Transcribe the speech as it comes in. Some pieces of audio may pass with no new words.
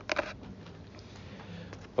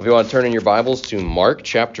If you want to turn in your Bibles to Mark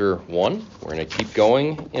chapter 1, we're going to keep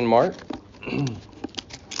going in Mark.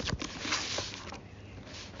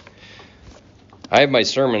 I have my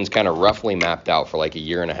sermons kind of roughly mapped out for like a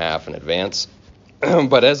year and a half in advance.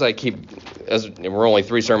 But as we're only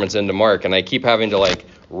 3 sermons into Mark, and I keep having to like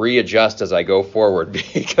readjust as I go forward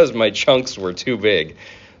because my chunks were too big.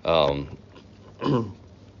 We're going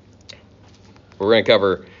to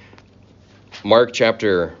cover Mark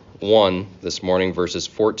chapter 1 this morning, verses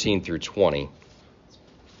 14 through 20.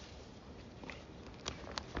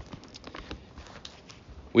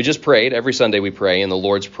 We just prayed. Every Sunday we pray in the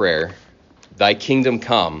Lord's Prayer, "Thy kingdom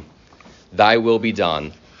come, thy will be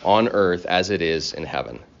done on earth as it is in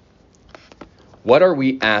heaven." What are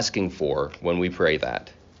we asking for when we pray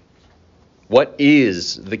that? What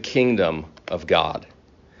is the kingdom of God?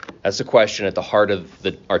 That's the question at the heart of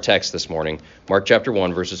our text this morning, Mark chapter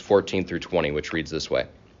 1, verses 14 through 20, which reads this way.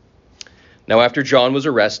 Now after John was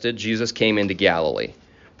arrested, Jesus came into Galilee,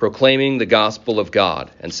 proclaiming the gospel of God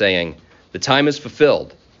and saying, "The time is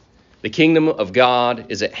fulfilled. The kingdom of God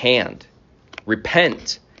is at hand.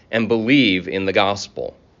 Repent and believe in the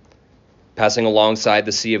gospel." Passing alongside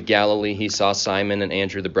the Sea of Galilee, he saw Simon and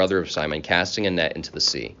Andrew, the brother of Simon, casting a net into the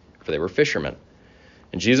sea, for they were fishermen.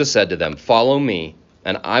 And Jesus said to them, "Follow me,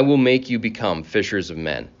 and I will make you become fishers of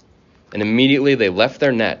men." And immediately they left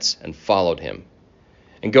their nets and followed him.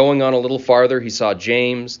 And going on a little farther, he saw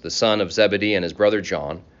James, the son of Zebedee, and his brother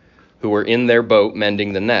John, who were in their boat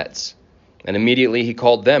mending the nets. And immediately he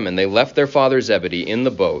called them, and they left their father Zebedee in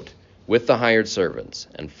the boat with the hired servants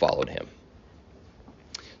and followed him.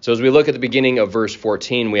 So as we look at the beginning of verse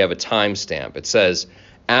 14, we have a timestamp. It says,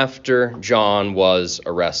 after John was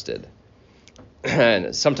arrested.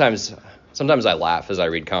 And sometimes I laugh as I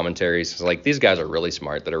read commentaries. It's like, these guys are really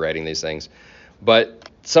smart that are writing these things. But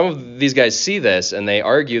some of these guys see this, and they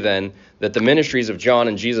argue then that the ministries of John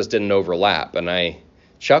and Jesus didn't overlap. And I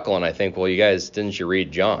chuckle, and I think, well, you guys, didn't you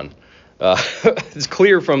read John? It's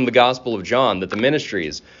clear from the Gospel of John that the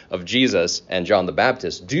ministries of Jesus and John the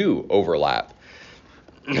Baptist do overlap.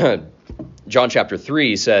 John chapter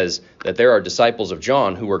 3 says that there are disciples of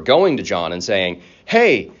John who are going to John and saying,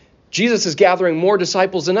 "Hey, Jesus is gathering more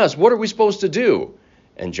disciples than us. What are we supposed to do?"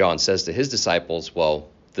 And John says to his disciples, well,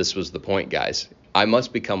 this was the point, guys. I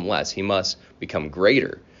must become less. He must become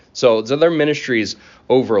greater. So their ministries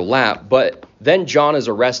overlap, but then John is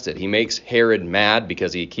arrested. He makes Herod mad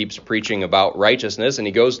because he keeps preaching about righteousness, and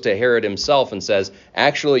he goes to Herod himself and says,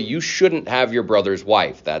 actually, you shouldn't have your brother's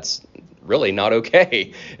wife. That's really not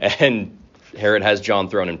okay. And Herod has John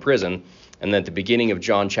thrown in prison. And then at the beginning of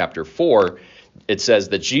John chapter 4, it says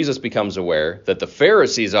that Jesus becomes aware, that the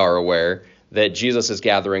Pharisees are aware that Jesus is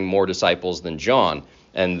gathering more disciples than John.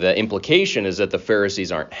 And the implication is that the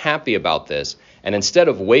Pharisees aren't happy about this. And instead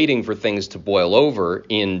of waiting for things to boil over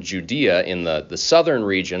in Judea, in the southern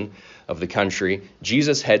region of the country,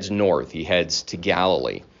 Jesus heads north. He heads to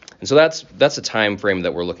Galilee. And so that's the time frame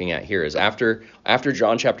that we're looking at here, is after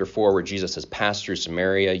John chapter 4, where Jesus has passed through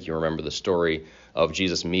Samaria. You remember the story of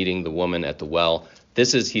Jesus meeting the woman at the well.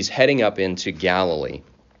 He's heading up into Galilee.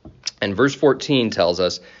 And verse 14 tells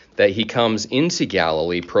us that he comes into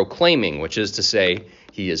Galilee proclaiming, which is to say,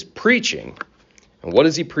 he is preaching. And what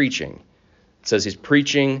is he preaching? It says he's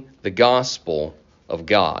preaching the gospel of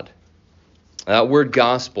God. Now, that word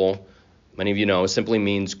gospel, many of you know, simply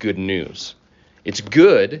means good news. It's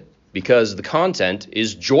good because the content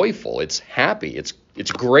is joyful. It's happy.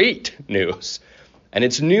 It's great news. And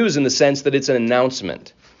it's news in the sense that it's an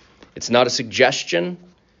announcement. It's not a suggestion.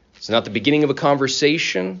 It's not the beginning of a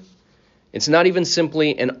conversation. It's not even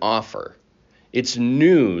simply an offer. It's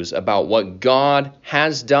news about what God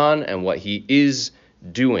has done and what he is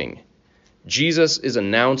doing. Jesus is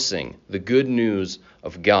announcing the good news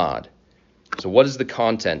of God. So what is the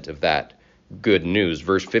content of that good news?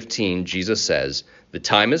 Verse 15, Jesus says, "The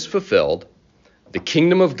time is fulfilled. The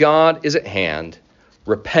kingdom of God is at hand.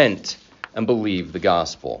 Repent and believe the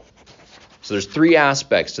gospel." So there's 3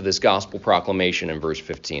 aspects to this gospel proclamation in verse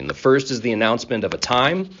 15. The first is the announcement of a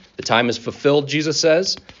time. The time is fulfilled, Jesus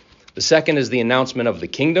says. The second is the announcement of the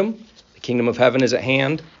kingdom. The kingdom of heaven is at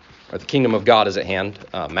hand, or the kingdom of God is at hand.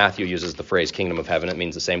 Matthew uses the phrase kingdom of heaven. It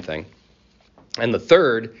means the same thing. And the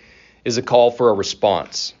third is a call for a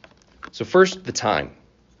response. So first, the time.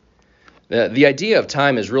 The idea of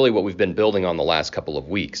time is really what we've been building on the last couple of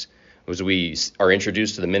weeks. As we are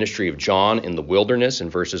introduced to the ministry of John in the wilderness in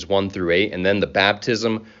verses 1 through 8, and then the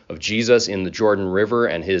baptism of Jesus in the Jordan River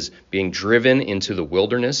and his being driven into the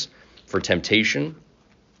wilderness for temptation.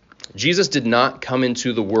 Jesus did not come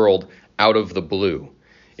into the world out of the blue.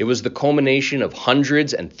 It was the culmination of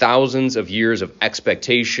hundreds and thousands of years of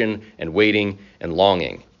expectation and waiting and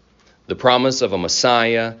longing. The promise of a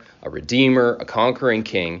Messiah, a Redeemer, a conquering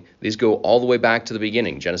King, these go all the way back to the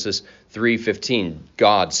beginning. Genesis 3:15,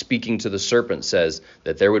 God speaking to the serpent says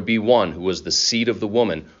that there would be one who was the seed of the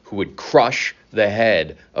woman who would crush the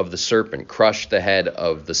head of the serpent, crush the head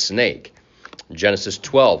of the snake. Genesis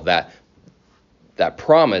 12, that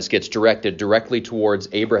promise gets directed directly towards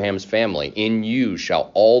Abraham's family. In you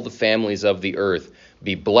shall all the families of the earth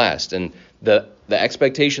be blessed. And the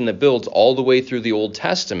expectation that builds all the way through the Old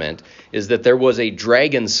Testament is that there was a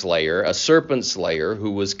dragon slayer, a serpent slayer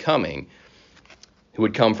who was coming, who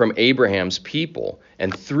would come from Abraham's people.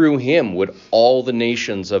 And through him would all the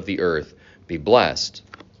nations of the earth be blessed.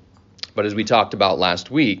 But as we talked about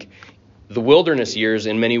last week, the wilderness years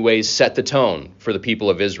in many ways set the tone for the people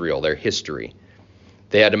of Israel, their history.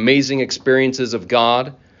 They had amazing experiences of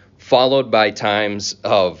God, followed by times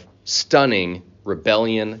of stunning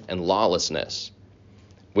rebellion and lawlessness,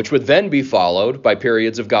 which would then be followed by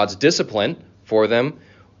periods of God's discipline for them,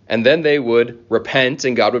 and then they would repent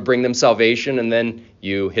and God would bring them salvation, and then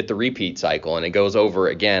you hit the repeat cycle and it goes over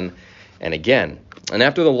again and again. And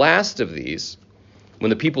after the last of these, when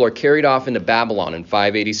the people are carried off into Babylon in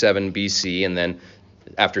 587 BC, and then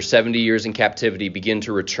after 70 years in captivity begin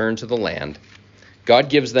to return to the land, God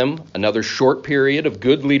gives them another short period of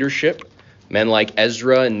good leadership, men like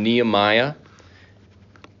Ezra and Nehemiah,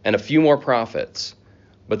 and a few more prophets.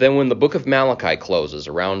 But then when the book of Malachi closes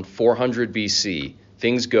around 400 BC,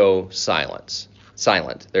 things go silent.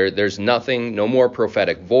 There's nothing, no more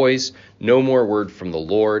prophetic voice, no more word from the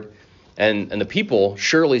Lord. And the people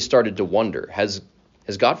surely started to wonder, has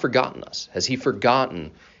God forgotten us? Has he forgotten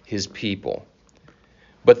his people?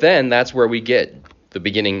 But then that's where we get the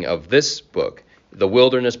beginning of this book. The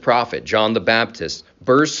wilderness prophet, John the Baptist,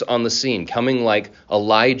 bursts on the scene, coming like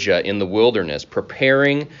Elijah in the wilderness,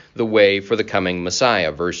 preparing the way for the coming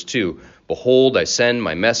Messiah. Verse 2, behold, I send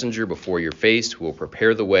my messenger before your face who will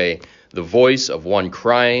prepare the way, the voice of one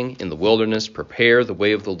crying in the wilderness, prepare the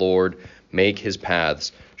way of the Lord, make his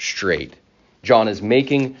paths straight. John is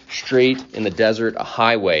making straight in the desert a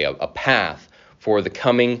highway, a path for the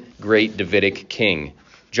coming great Davidic king.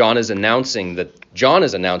 John is announcing that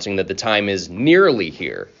the time is nearly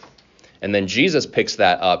here. And then Jesus picks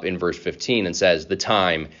that up in verse 15 and says, the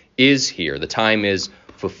time is here. The time is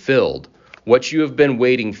fulfilled. What you have been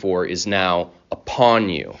waiting for is now upon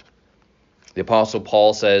you. The Apostle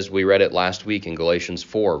Paul says, we read it last week in Galatians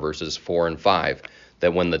 4, verses 4 and 5,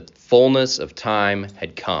 that when the fullness of time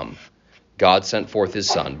had come, God sent forth his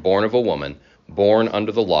Son, born of a woman, born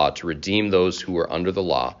under the law, to redeem those who were under the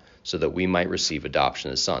law, so that we might receive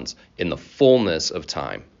adoption as sons in the fullness of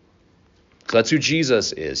time. So that's who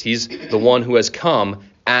Jesus is. He's the one who has come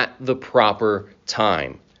at the proper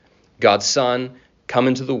time. God's Son come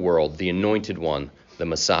into the world, the anointed one, the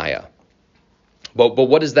Messiah. But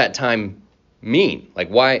what does that time mean? Like,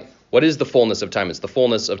 why? What is the fullness of time? It's the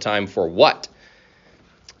fullness of time for what?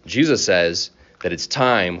 Jesus says that it's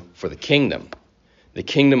time for the kingdom. The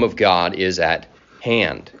kingdom of God is at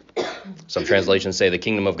hand. Some translations say the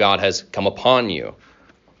kingdom of God has come upon you.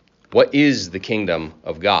 What is the kingdom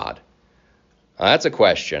of God? Now, that's a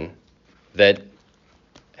question that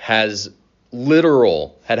had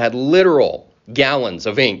literal gallons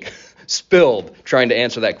of ink spilled trying to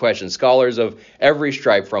answer that question. Scholars of every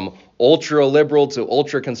stripe, from ultra-liberal to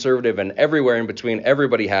ultra-conservative and everywhere in between,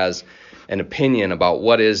 everybody has an opinion about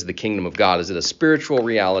what is the kingdom of God. Is it a spiritual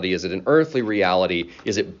reality? Is it an earthly reality?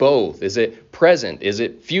 Is it both? Is it present? Is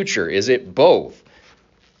it future? Is it both?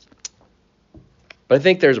 But I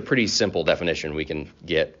think there's a pretty simple definition we can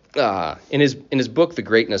get. In his book, The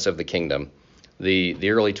Greatness of the Kingdom, the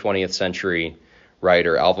early 20th century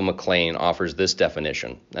writer Alva McClain offers this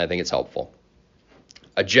definition. I think it's helpful.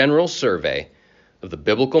 A general survey of the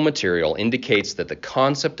biblical material indicates that the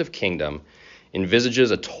concept of kingdom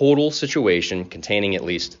envisages a total situation containing at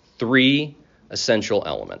least three essential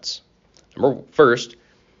elements. First,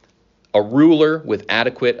 a ruler with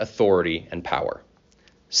adequate authority and power.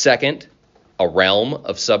 Second, a realm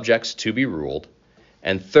of subjects to be ruled.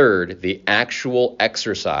 And third, the actual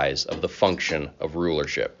exercise of the function of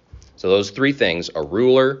rulership. So those three things: a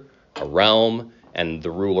ruler, a realm, and the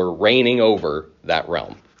ruler reigning over that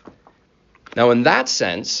realm. Now, in that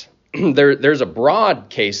sense, there's a broad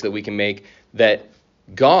case that we can make that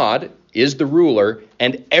God is the ruler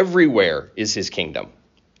and everywhere is his kingdom.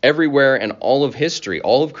 Everywhere and all of history,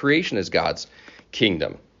 all of creation is God's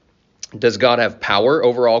kingdom. Does God have power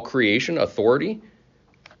over all creation, authority?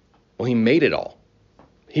 Well, he made it all.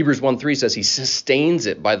 Hebrews 1:3 says he sustains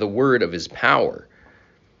it by the word of his power.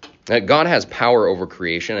 God has power over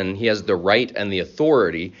creation, and he has the right and the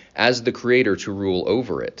authority as the creator to rule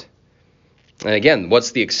over it. And again,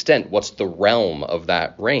 what's the extent? What's the realm of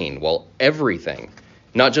that reign? Well, everything.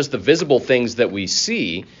 Not just the visible things that we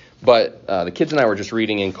see, but the kids and I were just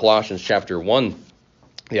reading in Colossians chapter 1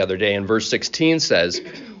 the other day, and verse 16 says,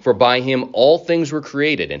 "For by him all things were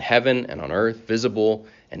created in heaven and on earth, visible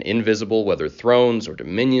and invisible, whether thrones or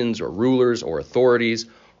dominions or rulers or authorities.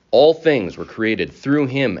 All things were created through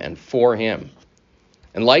him and for him."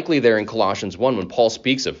 And likely there in Colossians 1, when Paul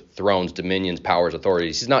speaks of thrones, dominions, powers,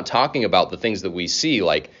 authorities, he's not talking about the things that we see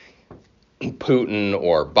like Putin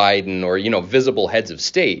or Biden or, visible heads of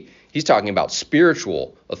state. He's talking about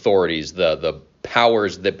spiritual authorities, the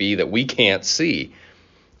powers that be that we can't see.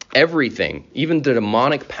 Everything, even the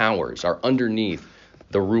demonic powers, are underneath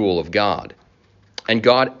the rule of God. And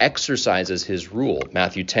God exercises his rule.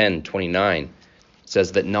 Matthew 10:29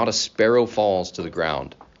 says that not a sparrow falls to the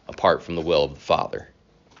ground apart from the will of the Father.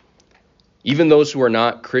 Even those who are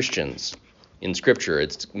not Christians in Scripture,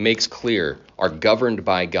 it makes clear, are governed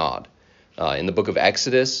by God. In the book of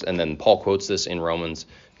Exodus, and then Paul quotes this in Romans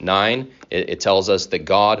 9, it tells us that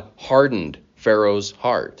God hardened Pharaoh's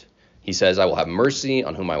heart. He says, "I will have mercy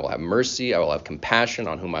on whom I will have mercy. I will have compassion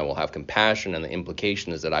on whom I will have compassion." And the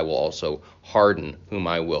implication is that I will also harden whom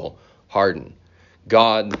I will harden.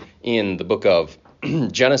 God, in the book of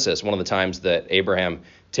Genesis, one of the times that Abraham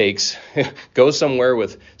goes somewhere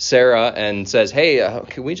with Sarah and says, "Hey,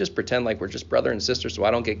 can we just pretend like we're just brother and sister so I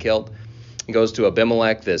don't get killed?" He goes to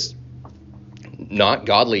Abimelech, this not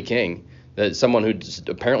godly king, someone who's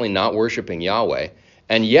apparently not worshiping Yahweh.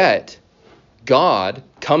 And yet God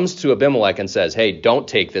comes to Abimelech and says, "Hey, don't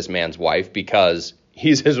take this man's wife because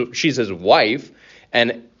she's his wife."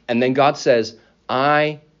 And then God says,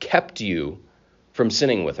 "I kept you from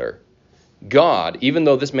sinning with her." God, even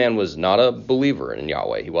though this man was not a believer in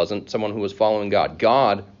Yahweh, he wasn't someone who was following God,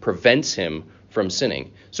 God prevents him from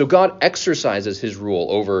sinning. So God exercises his rule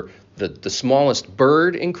over the smallest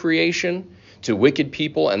bird in creation to wicked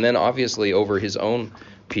people, and then obviously over his own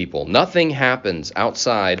people. Nothing happens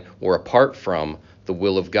outside or apart from the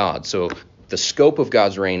will of God. So the scope of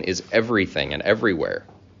God's reign is everything and everywhere.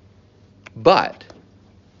 But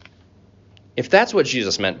if that's what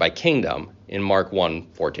Jesus meant by kingdom in Mark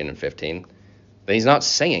 1:14 and 15, then he's not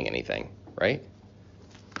saying anything, right?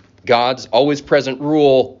 God's always present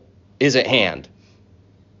rule is at hand,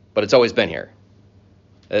 but it's always been here.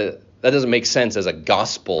 That doesn't make sense as a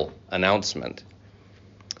gospel announcement.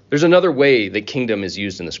 There's another way that kingdom is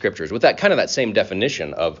used in the scriptures with that same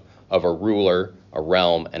definition of a ruler, a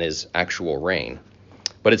realm, and his actual reign.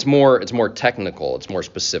 But it's more technical, it's more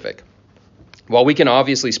specific. While we can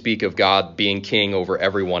obviously speak of God being king over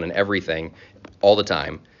everyone and everything all the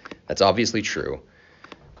time, that's obviously true.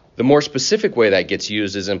 The more specific way that gets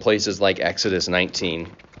used is in places like Exodus 19,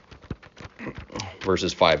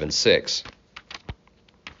 verses 5 and 6.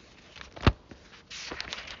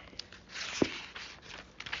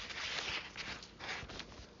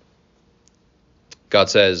 God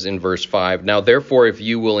says in verse 5, "Now therefore, if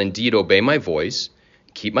you will indeed obey my voice,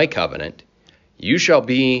 keep my covenant, you shall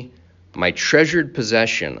be my treasured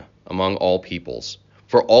possession among all peoples.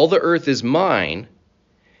 For all the earth is mine,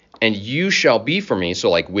 and you shall be for me." So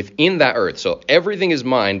like within that earth, so everything is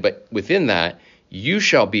mine, but within that, "you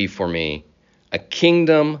shall be for me a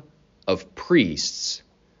kingdom of priests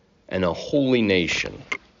and a holy nation."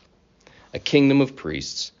 A kingdom of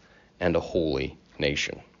priests and a holy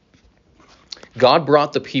nation. God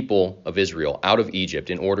brought the people of Israel out of Egypt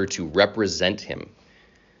in order to represent him.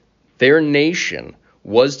 Their nation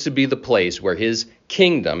was to be the place where his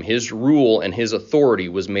kingdom, his rule, and his authority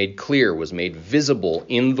was made clear, was made visible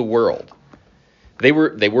in the world. They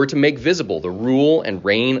were to make visible the rule and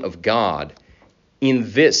reign of God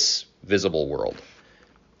in this visible world.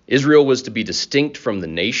 Israel was to be distinct from the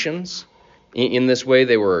nations. In this way,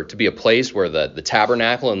 they were to be a place where the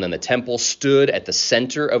tabernacle and then the temple stood at the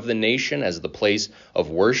center of the nation as the place of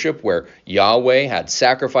worship, where Yahweh had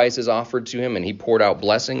sacrifices offered to him and he poured out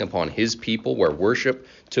blessing upon his people, where worship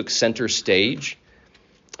took center stage.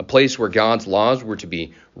 A place where God's laws were to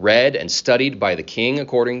be read and studied by the king,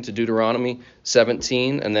 according to Deuteronomy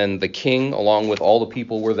 17. And then the king, along with all the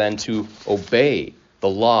people, were then to obey the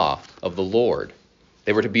law of the Lord.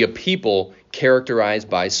 They were to be a people characterized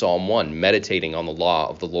by Psalm 1, meditating on the law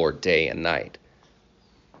of the Lord day and night.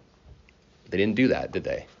 They didn't do that, did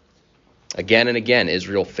they? Again and again,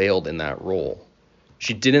 Israel failed in that role.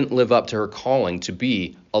 She didn't live up to her calling to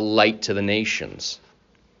be a light to the nations.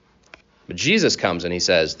 But Jesus comes and he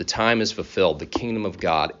says, the time is fulfilled. The kingdom of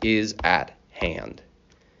God is at hand.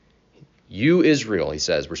 You, Israel, he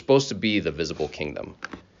says, were supposed to be the visible kingdom.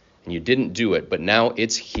 And you didn't do it, but now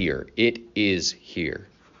it's here. It is here.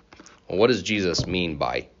 Well, what does Jesus mean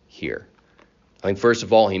by here? I think first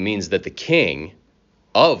of all, he means that the king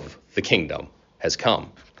of the kingdom has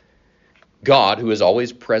come. God, who is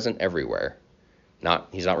always present everywhere,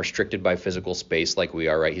 he's not restricted by physical space like we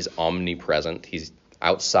are, right? He's omnipresent. He's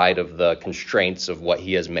outside of the constraints of what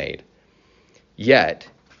he has made. Yet,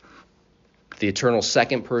 the eternal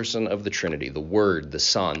second person of the Trinity, the Word, the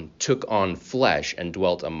Son, took on flesh and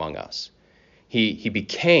dwelt among us.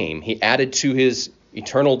 He added to his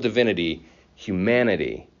eternal divinity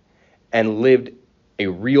humanity and lived a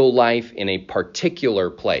real life in a particular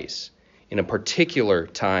place, in a particular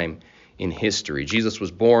time in history. Jesus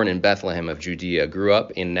was born in Bethlehem of Judea, grew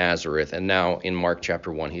up in Nazareth, and now in Mark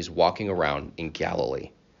chapter 1, he's walking around in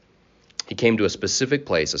Galilee. He came to a specific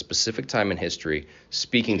place, a specific time in history,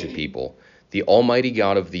 speaking to people. The Almighty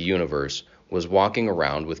God of the universe was walking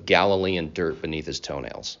around with Galilean dirt beneath his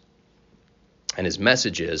toenails. And his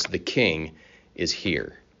message is, the king is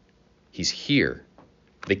here. He's here.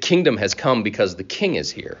 The kingdom has come because the king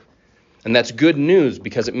is here. And that's good news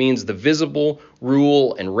because it means the visible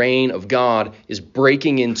rule and reign of God is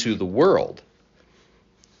breaking into the world.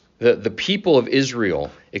 The people of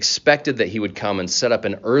Israel expected that he would come and set up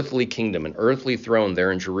an earthly kingdom, an earthly throne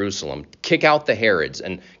there in Jerusalem, kick out the Herods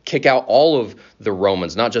and kick out all of the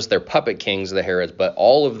Romans, not just their puppet kings, the Herods, but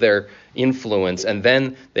all of their influence. And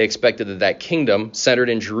then they expected that that kingdom centered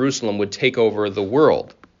in Jerusalem would take over the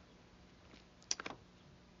world.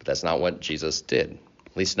 But that's not what Jesus did,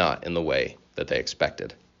 at least not in the way that they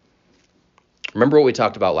expected. Remember what we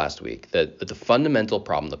talked about last week, that the fundamental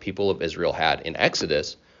problem the people of Israel had in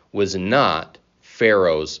Exodus was not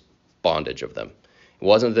Pharaoh's bondage of them. It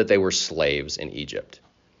wasn't that they were slaves in Egypt.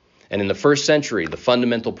 And in the first century, the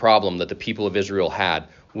fundamental problem that the people of Israel had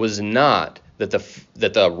was not that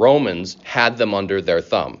the Romans had them under their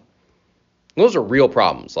thumb. Those are real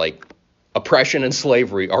problems. Like oppression and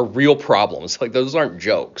slavery are real problems. Like those aren't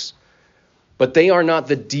jokes. But they are not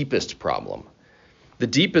the deepest problem. The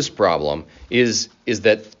deepest problem is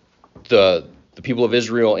that the people of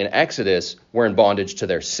Israel in Exodus were in bondage to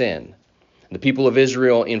their sin. The people of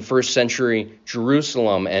Israel in first century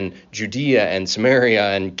Jerusalem and Judea and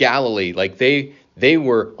Samaria and Galilee, like they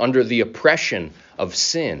were under the oppression of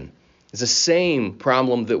sin. It's the same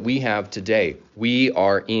problem that we have today. We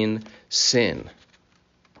are in sin.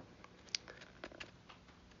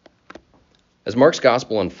 As Mark's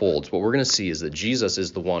gospel unfolds, what we're going to see is that Jesus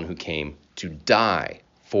is the one who came to die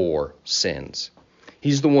for sins.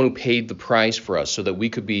 He's the one who paid the price for us so that we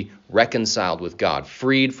could be reconciled with God,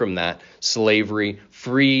 freed from that slavery,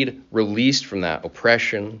 released from that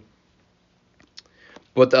oppression.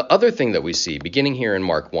 But the other thing that we see, beginning here in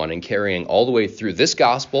Mark 1 and carrying all the way through this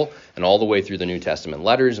gospel and all the way through the New Testament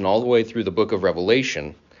letters and all the way through the book of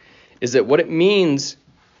Revelation, is that what it means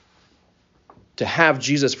to have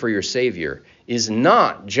Jesus for your Savior is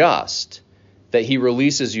not just that he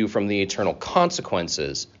releases you from the eternal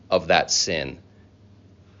consequences of that sin.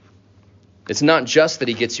 It's not just that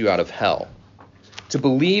he gets you out of hell. To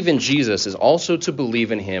believe in Jesus is also to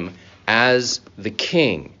believe in him as the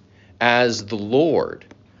King, as the Lord,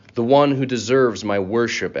 the one who deserves my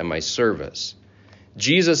worship and my service.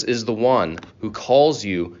 Jesus is the one who calls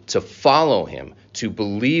you to follow him, to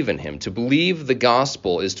believe in him. To believe the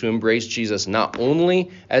gospel is to embrace Jesus not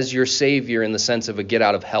only as your Savior in the sense of a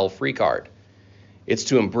get-out-of-hell free card. It's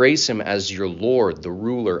to embrace him as your Lord, the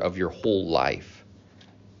ruler of your whole life.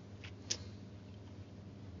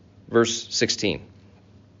 Verse 16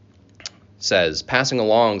 says, passing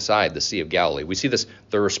alongside the Sea of Galilee. We see this,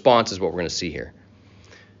 the response is what we're going to see here.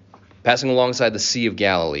 Passing alongside the Sea of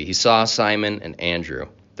Galilee, he saw Simon and Andrew,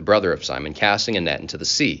 the brother of Simon, casting a net into the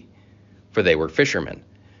sea, for they were fishermen.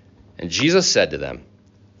 And Jesus said to them,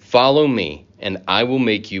 follow me, and I will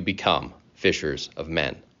make you become fishers of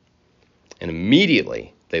men. And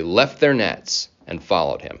immediately they left their nets and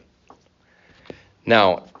followed him.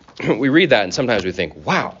 Now, we read that and sometimes we think,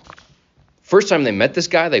 wow, first time they met this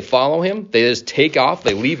guy, they follow him. They just take off,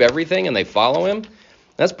 they leave everything, and they follow him.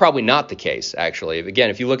 That's probably not the case, actually. Again,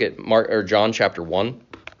 if you look at John chapter 1,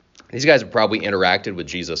 these guys have probably interacted with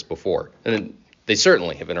Jesus before. And they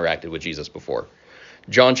certainly have interacted with Jesus before.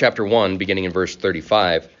 John chapter 1, beginning in verse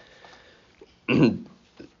 35,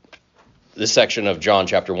 this section of John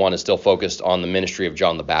chapter 1 is still focused on the ministry of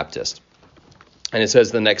John the Baptist. And it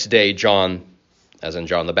says, the next day, John, as in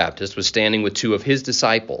John the Baptist, was standing with two of his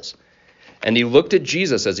disciples. And he looked at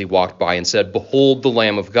Jesus as he walked by and said, behold the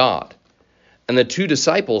Lamb of God. And the two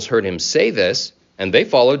disciples heard him say this, and they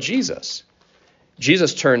followed Jesus.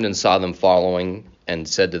 Jesus turned and saw them following and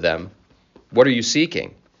said to them, what are you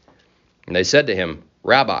seeking? And they said to him,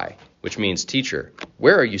 Rabbi, which means teacher,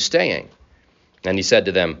 where are you staying? And he said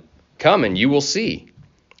to them, come and you will see.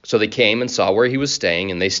 So they came and saw where he was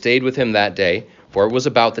staying, and they stayed with him that day, for it was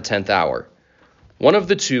about the 10th hour. One of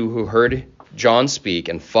the two who heard John speak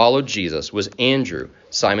and followed Jesus was Andrew,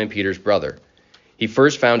 Simon Peter's brother. He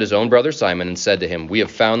first found his own brother Simon and said to him, "We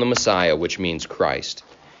have found the Messiah," which means Christ.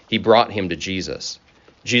 He brought him to Jesus.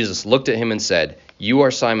 Jesus looked at him and said, "You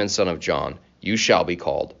are Simon, son of John. You shall be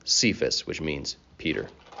called Cephas," which means Peter.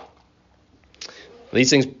 These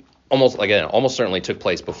things almost certainly took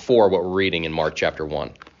place before what we're reading in Mark chapter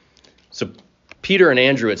 1. So Peter and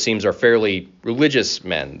Andrew, it seems, are fairly religious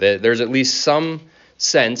men. There's at least some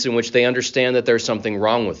sense in which they understand that there's something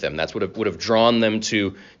wrong with them. That's what would have drawn them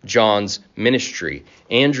to John's ministry.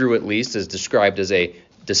 Andrew, at least, is described as a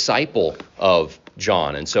disciple of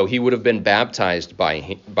John, and so he would have been baptized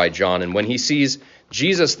by John. And when he sees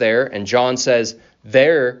Jesus there, and John says,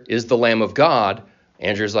 "There is the Lamb of God,"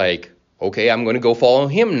 Andrew's like, "Okay, I'm going to go follow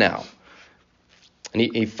him now." And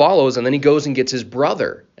he follows, and then he goes and gets his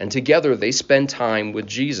brother, and together they spend time with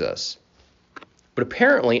Jesus. But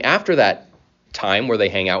apparently, after that time where they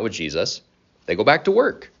hang out with Jesus, they go back to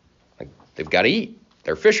work. Like, they've got to eat.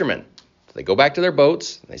 They're fishermen. So they go back to their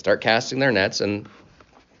boats, and they start casting their nets and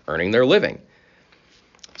earning their living.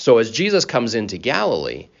 So as Jesus comes into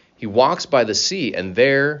Galilee, he walks by the sea, and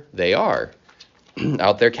there they are,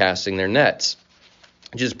 out there casting their nets.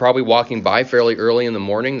 Jesus is probably walking by fairly early in the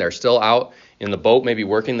morning. They're still out in the boat, maybe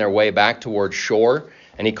working their way back towards shore.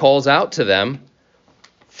 And he calls out to them,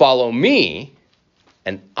 "Follow me,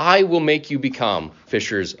 and I will make you become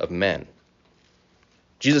fishers of men."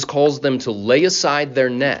 Jesus calls them to lay aside their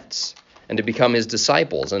nets and to become his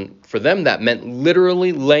disciples. And for them, that meant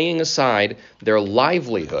literally laying aside their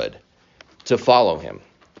livelihood to follow him.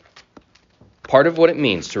 Part of what it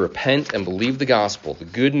means to repent and believe the gospel, the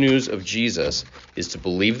good news of Jesus, is to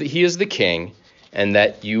believe that he is the king and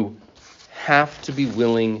that you have to be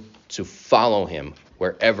willing to follow him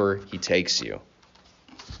wherever he takes you.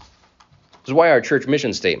 This is why our church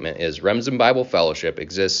mission statement is Remsen Bible Fellowship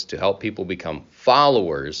exists to help people become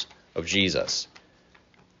followers of Jesus,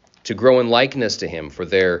 to grow in likeness to him for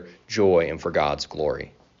their joy and for God's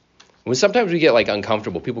glory. Sometimes we get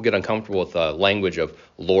uncomfortable. People get uncomfortable with the language of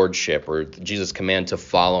lordship or Jesus' command to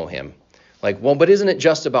follow him. But isn't it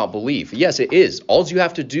just about belief? Yes, it is. All you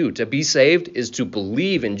have to do to be saved is to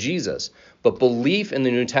believe in Jesus. But belief in the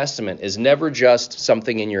New Testament is never just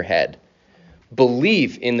something in your head.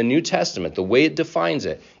 Belief in the New Testament, the way it defines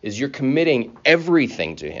it, is you're committing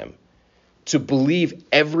everything to him, to believe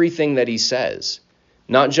everything that he says.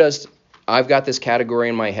 Not just, I've got this category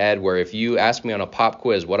in my head where if you ask me on a pop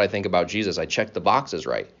quiz what I think about Jesus, I check the boxes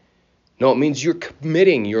right. No, it means you're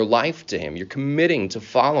committing your life to him. You're committing to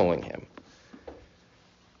following him.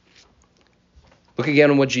 Look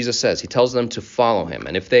again at what Jesus says. He tells them to follow him.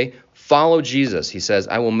 And if they follow Jesus, he says,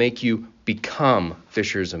 "I will make you become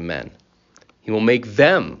fishers of men." He will make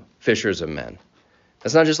them fishers of men.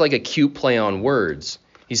 That's not just like a cute play on words.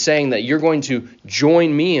 He's saying that you're going to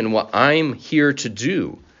join me in what I'm here to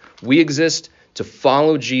do. We exist to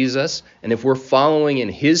follow Jesus, and if we're following in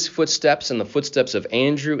his footsteps and the footsteps of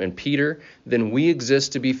Andrew and Peter, then we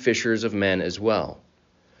exist to be fishers of men as well.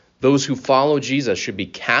 Those who follow Jesus should be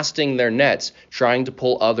casting their nets, trying to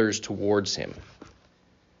pull others towards him.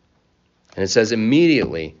 And it says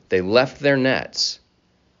immediately they left their nets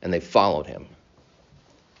and they followed him.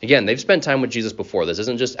 Again, they've spent time with Jesus before. This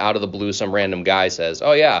isn't just out of the blue some random guy says,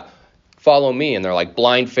 "Oh yeah, follow me." And they're like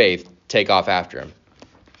blind faith, take off after him.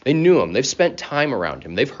 They knew him. They've spent time around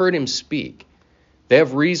him. They've heard him speak. They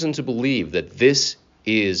have reason to believe that this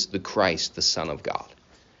is the Christ, the Son of God.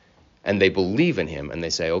 And they believe in him, and they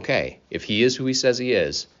say, okay, if he is who he says he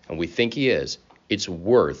is, and we think he is, it's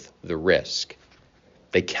worth the risk.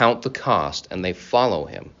 They count the cost, and they follow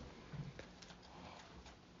him.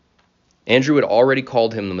 Andrew had already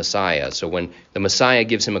called him the Messiah, so when the Messiah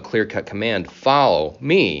gives him a clear-cut command, follow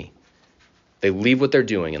me, they leave what they're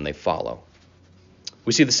doing and they follow.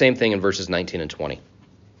 We see the same thing in verses 19 and 20.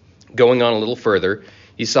 Going on a little further,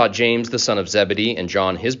 he saw James, the son of Zebedee, and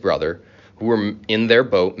John, his brother, who were in their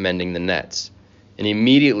boat mending the nets. And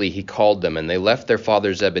immediately he called them, and they left their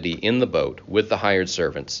father Zebedee in the boat with the hired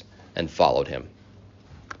servants and followed him.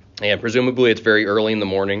 And presumably it's very early in the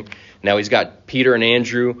morning. Now he's got Peter and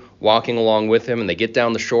Andrew walking along with him, and they get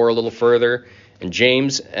down the shore a little further, and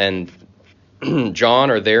James and John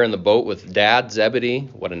are there in the boat with Dad, Zebedee,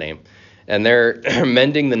 what a name, and they're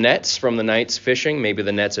mending the nets from the night's fishing. Maybe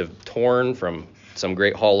the nets have torn from some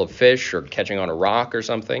great haul of fish or catching on a rock or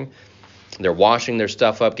something. They're washing their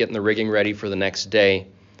stuff up, getting the rigging ready for the next day.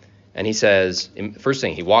 And he says, first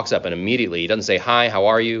thing, he walks up and immediately, he doesn't say, "Hi, how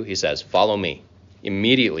are you?" He says, "Follow me."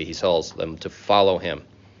 Immediately he tells them to follow him.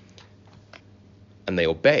 and they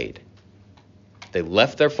obeyed. They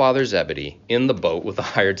left their father Zebedee in the boat with the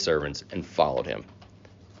hired servants and followed him.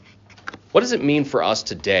 What does it mean for us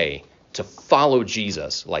today to follow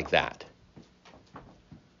Jesus like that?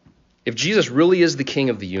 If Jesus really is the King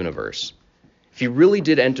of the universe, if he really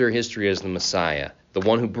did enter history as the Messiah, the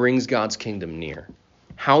one who brings God's kingdom near,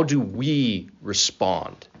 how do we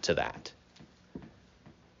respond to that?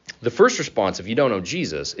 The first response, if you don't know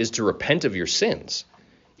Jesus, is to repent of your sins.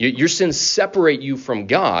 Your sins separate you from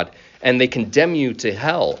God, and they condemn you to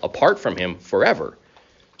hell apart from him forever.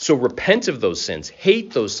 So repent of those sins,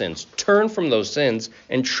 hate those sins, turn from those sins,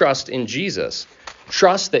 and trust in Jesus.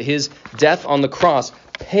 Trust that his death on the cross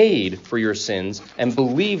paid for your sins, and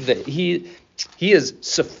believe that he is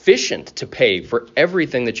sufficient to pay for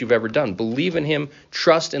everything that you've ever done. Believe in him,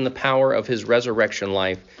 trust in the power of his resurrection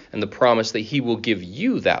life, and the promise that he will give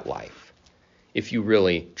you that life if you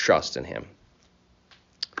really trust in him.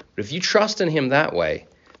 But if you trust in him that way,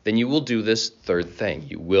 then you will do this third thing.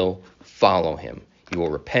 You will follow him. You will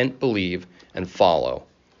repent, believe, and follow.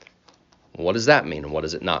 What does that mean, and what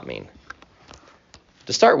does it not mean?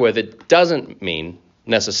 To start with, it doesn't mean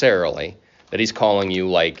necessarily that he's calling you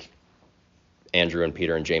like Andrew and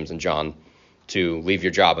Peter and James and John to leave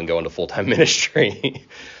your job and go into full-time ministry.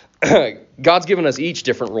 God's given us each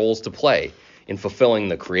different roles to play in fulfilling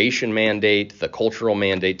the creation mandate, the cultural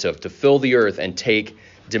mandate to fill the earth and take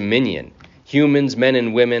dominion. Humans, men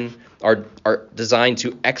and women, are designed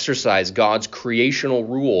to exercise God's creational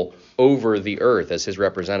rule over the earth as his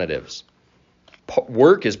representatives.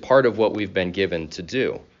 Work is part of what we've been given to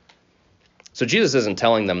do. So Jesus isn't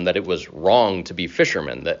telling them that it was wrong to be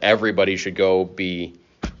fishermen, that everybody should go be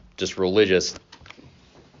just religious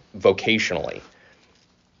vocationally.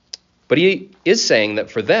 But he is saying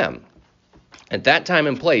that for them, at that time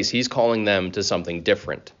and place, he's calling them to something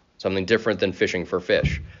different than fishing for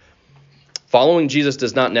fish. Following Jesus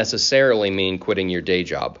does not necessarily mean quitting your day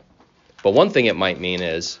job. But one thing it might mean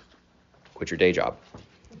is quit your day job.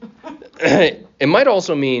 It might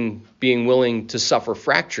also mean being willing to suffer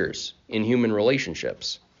fractures in human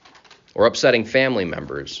relationships, or upsetting family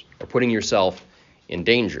members, or putting yourself in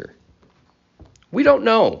danger. We don't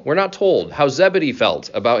know. We're not told how Zebedee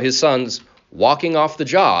felt about his sons walking off the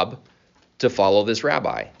job to follow this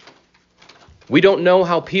rabbi. We don't know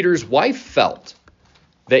how Peter's wife felt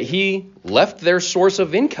that he left their source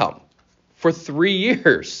of income for 3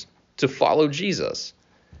 years to follow Jesus.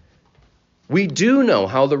 We do know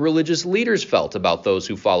how the religious leaders felt about those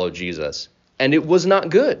who followed Jesus, and it was not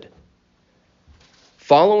good.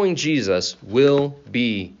 Following Jesus will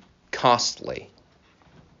be costly.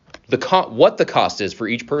 What the cost is for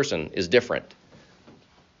each person is different,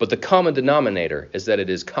 but the common denominator is that it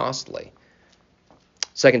is costly.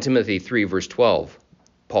 2 Timothy 3, verse 12,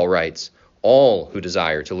 Paul writes, "All who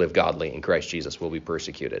desire to live godly in Christ Jesus will be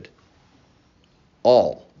persecuted."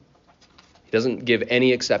 All. He doesn't give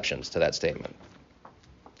any exceptions to that statement.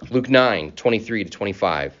 Luke 9, 23 to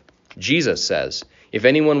 25, Jesus says, "If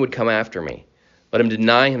anyone would come after me, let him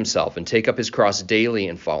deny himself and take up his cross daily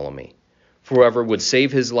and follow me. For whoever would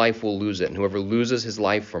save his life will lose it, and whoever loses his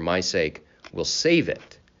life for my sake will save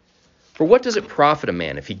it. For what does it profit a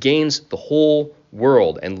man if he gains the whole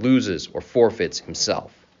world and loses or forfeits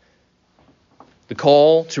himself?" The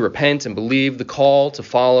call to repent and believe, the call to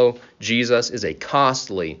follow Jesus is a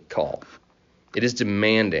costly call. It is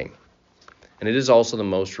demanding, and it is also the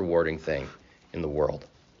most rewarding thing in the world,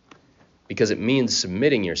 because it means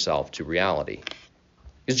submitting yourself to reality.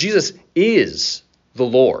 Because Jesus is the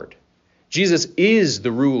Lord. Jesus is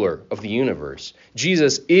the ruler of the universe.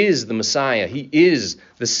 Jesus is the Messiah. He is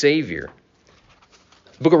the Savior.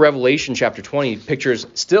 The book of Revelation, chapter 20, pictures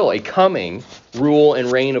still a coming rule and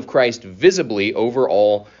reign of Christ visibly over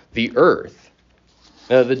all the earth.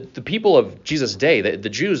 The people of Jesus' day, the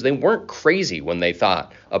Jews, they weren't crazy when they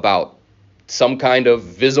thought about some kind of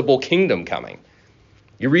visible kingdom coming.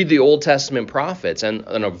 You read the Old Testament prophets, and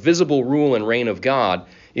a visible rule and reign of God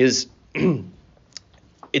is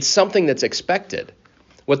it's something that's expected.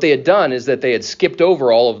 What they had done is that they had skipped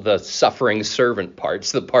over all of the suffering servant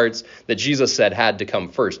parts, the parts that Jesus said had to come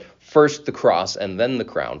first. First the cross and then the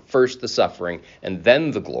crown. First the suffering and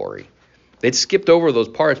then the glory. They'd skipped over those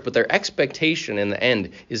parts, but their expectation in the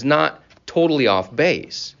end is not totally off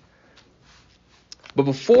base. But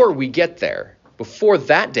before we get there, before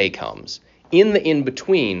that day comes, in the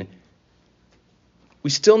in-between, we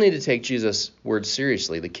still need to take Jesus' words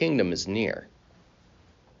seriously. The kingdom is near.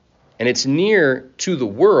 And it's near to the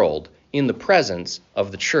world in the presence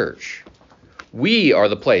of the church. We are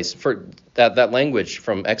the place for that language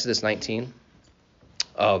from Exodus 19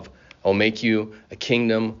 of, "I'll make you a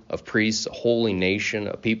kingdom of priests, a holy nation,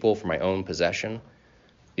 a people for my own possession."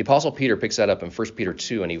 The Apostle Peter picks that up in 1 Peter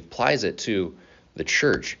 2, and he applies it to the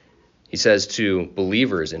church. He says to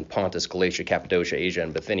believers in Pontus, Galatia, Cappadocia, Asia,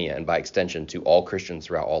 and Bithynia, and by extension to all Christians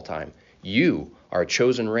throughout all time, you are a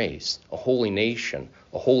chosen race, a holy nation,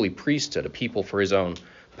 a holy priesthood, a people for his own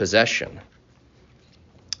possession.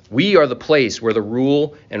 We are the place where the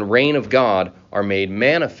rule and reign of God are made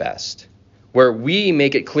manifest, where we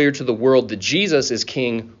make it clear to the world that Jesus is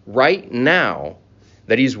king right now,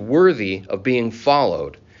 that he's worthy of being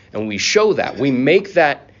followed. And we show that. We make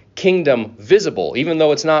that kingdom visible, even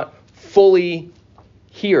though it's not fully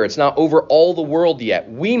here. It's not over all the world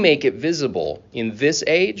yet. We make it visible in this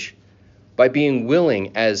age by being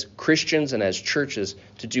willing as Christians and as churches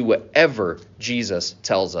to do whatever Jesus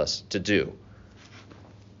tells us to do.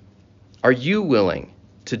 Are you willing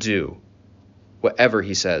to do whatever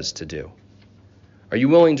he says to do? Are you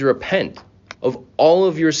willing to repent of all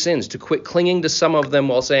of your sins, to quit clinging to some of them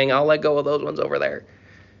while saying, I'll let go of those ones over there?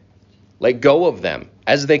 Let go of them.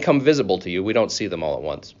 As they come visible to you, we don't see them all at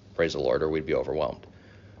once, praise the Lord, or we'd be overwhelmed.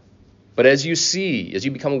 But as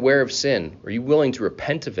you become aware of sin, are you willing to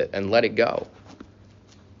repent of it and let it go?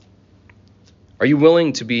 Are you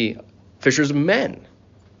willing to be fishers of men?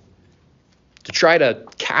 To try to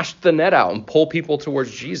cast the net out and pull people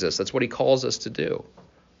towards Jesus? That's what he calls us to do.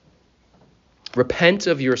 Repent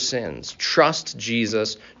of your sins, trust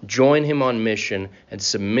Jesus, join him on mission, and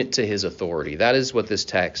submit to his authority. That is what this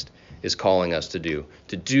text is calling us to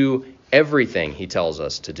do everything he tells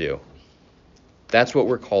us to do. That's what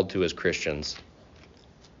we're called to as Christians.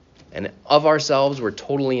 And of ourselves, we're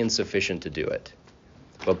totally insufficient to do it.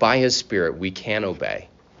 But by his Spirit, we can obey.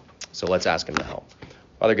 So let's ask him to help.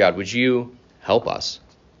 Father God, would you help us?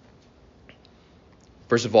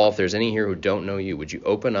 First of all, if there's any here who don't know you, would you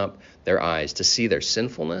open up their eyes to see their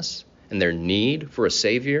sinfulness and their need for a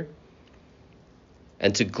Savior?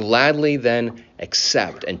 And to gladly then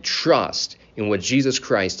accept and trust in what Jesus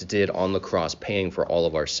Christ did on the cross, paying for all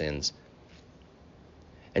of our sins.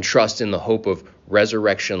 And trust in the hope of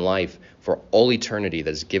resurrection life for all eternity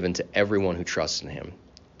that is given to everyone who trusts in him.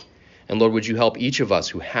 And Lord, would you help each of us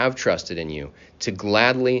who have trusted in you to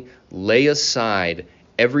gladly lay aside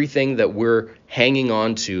everything that we're hanging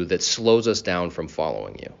on to that slows us down from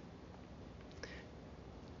following you.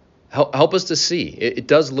 Help us to see. It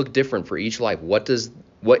does look different for each life. What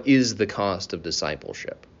is the cost of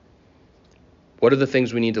discipleship? What are the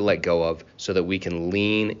things we need to let go of so that we can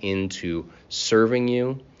lean into serving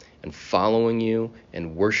you and following you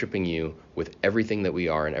and worshiping you with everything that we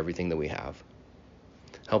are and everything that we have?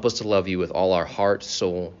 Help us to love you with all our heart,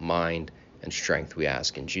 soul, mind, and strength, we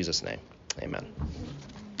ask in Jesus' name. Amen.